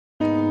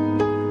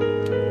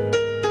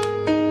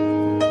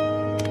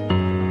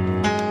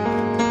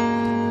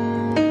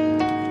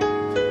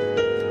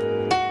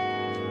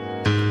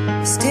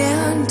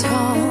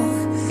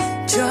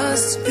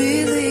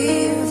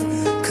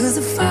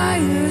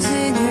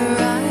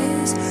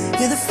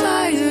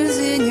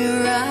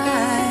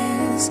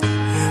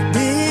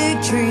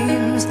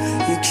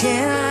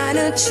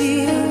can't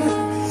achieve.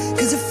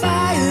 'Cause the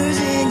fire's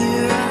in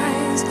your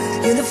eyes,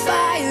 yeah, the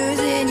fire's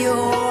in your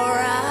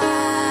eyes.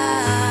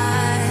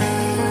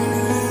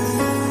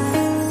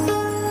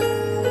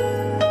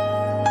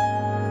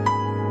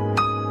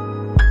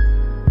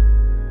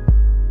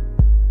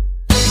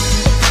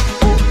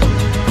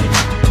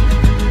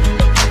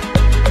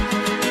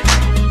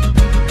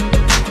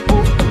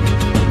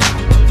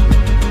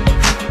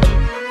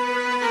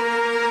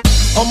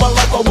 All my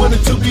life I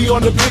wanted to be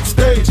on the big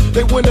stage.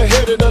 They went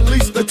ahead and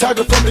unleashed the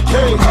tiger from the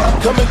cage.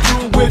 Coming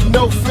through with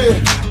no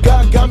fear.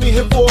 God got me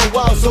here for a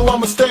while, so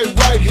I'ma stay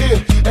right here.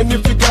 And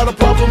if you got a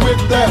problem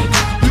with that,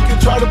 you can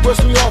try to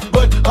brush me off,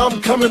 but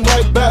I'm coming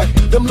right back.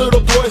 Them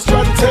little boys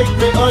try to take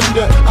me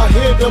under. I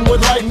hear them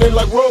with lightning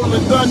like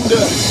rolling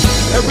thunder.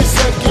 Every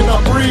second I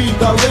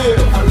breathe, I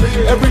live.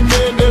 Every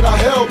minute I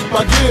help,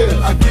 I give.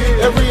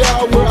 Every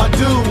hour I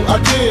do, I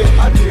did.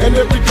 And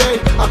every day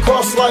I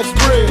cross life's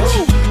bridge.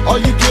 All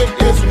you get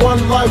is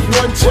one life,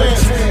 one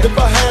chance. If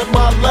I had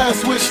my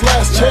last wish,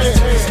 last chance.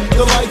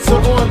 The lights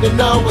are on and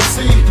now I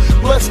see.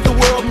 Bless the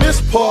world, Miss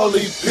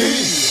Paulie P.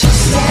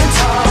 Stand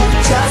tall,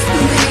 just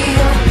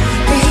believe.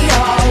 Be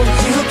all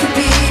you can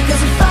be.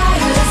 'Cause the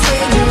fire's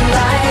in your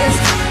eyes.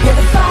 Yeah,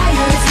 the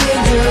fire's in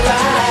your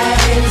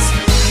eyes.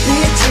 Be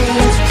a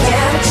dreams you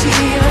can't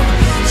achieve.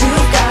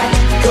 You've got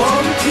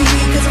golden key.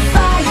 'Cause the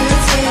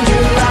fire's in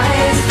your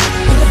eyes.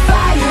 Yeah, the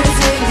fire's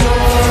in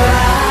your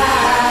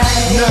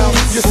eyes. Now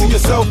you see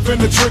yourself in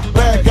the trick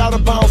bag, gotta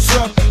bounce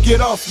up, get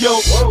off yo.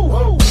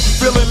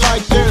 Feeling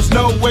like there's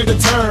no way to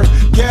turn.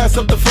 Gas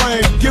up the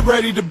flame, get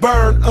ready to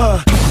burn.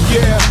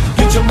 Yeah,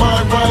 get your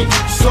mind right,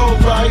 soul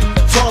right,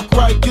 talk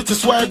right, get your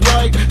swag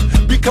right.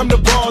 Become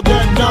the ball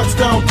that knocks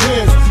down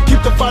pins.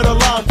 Keep the fight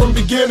alive from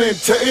beginning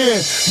to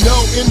end.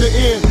 Know in the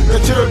end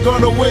that you're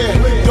gonna win.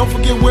 Don't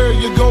forget where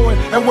you're going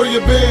and where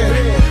you've been.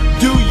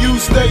 Do you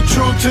stay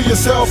true to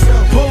yourself?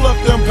 Pull up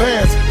them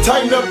pants,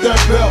 tighten up that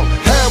belt.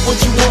 Have what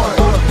you want,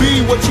 be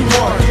what you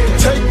want,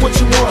 take what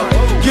you want,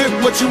 get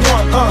what you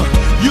want.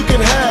 You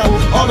can have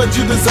all that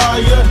you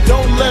desire.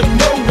 Don't let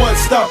no one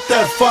stop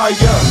that fire.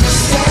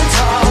 Stand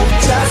tall,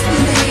 just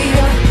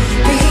believe.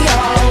 Be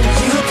all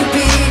you can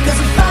be. 'Cause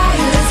the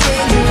fire's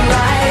in your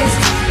eyes.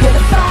 Yeah,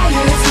 the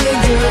fire's in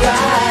your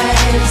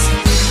eyes.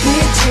 Be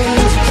a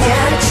dreams you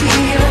can't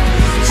achieve.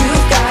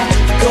 You've got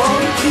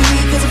golden key.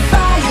 'Cause the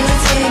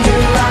fire's in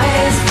your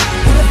eyes.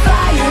 Yeah, the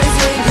fire's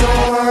in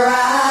your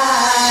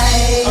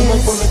eyes. I'm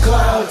up on the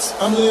clouds,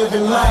 I'm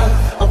living life.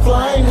 I'm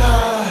flying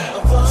high,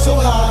 so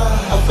high.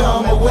 I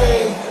found my way,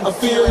 I'm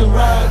feeling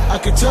right. I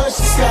can touch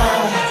the sky,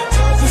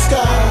 the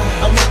sky.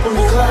 I'm up on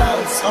the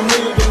clouds, I'm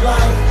living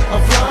life.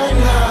 I'm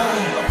flying high,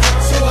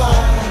 so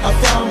high. I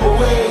found my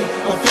way,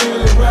 I'm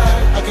feeling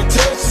right. I can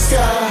touch the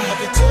sky.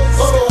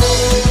 Oh.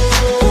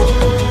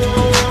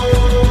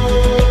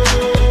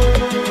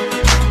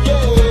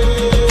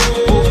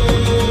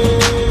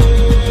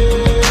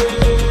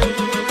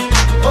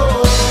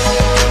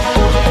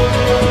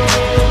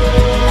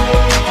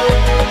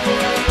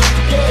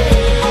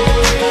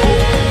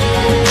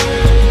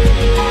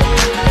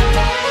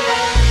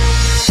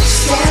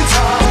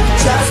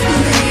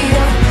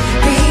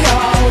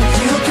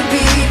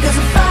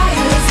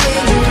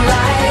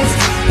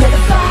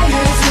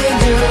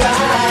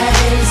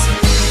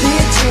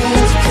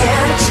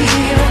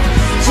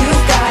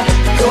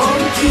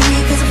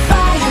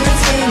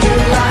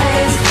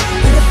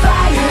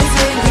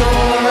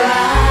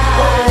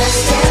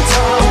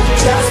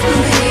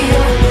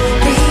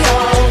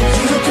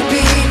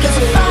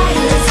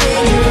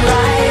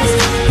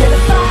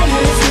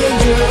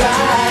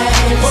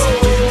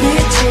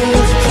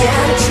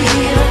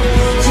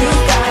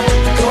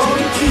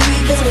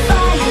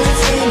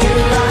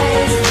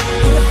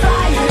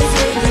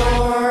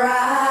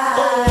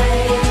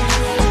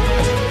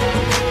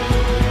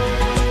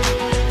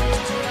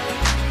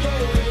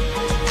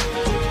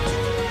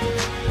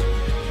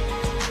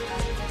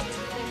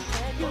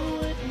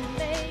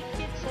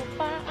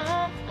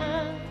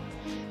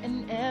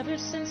 Ever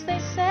since they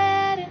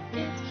said it,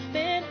 it's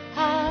been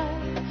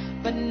hard.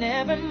 But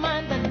never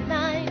mind the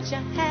night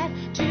you had.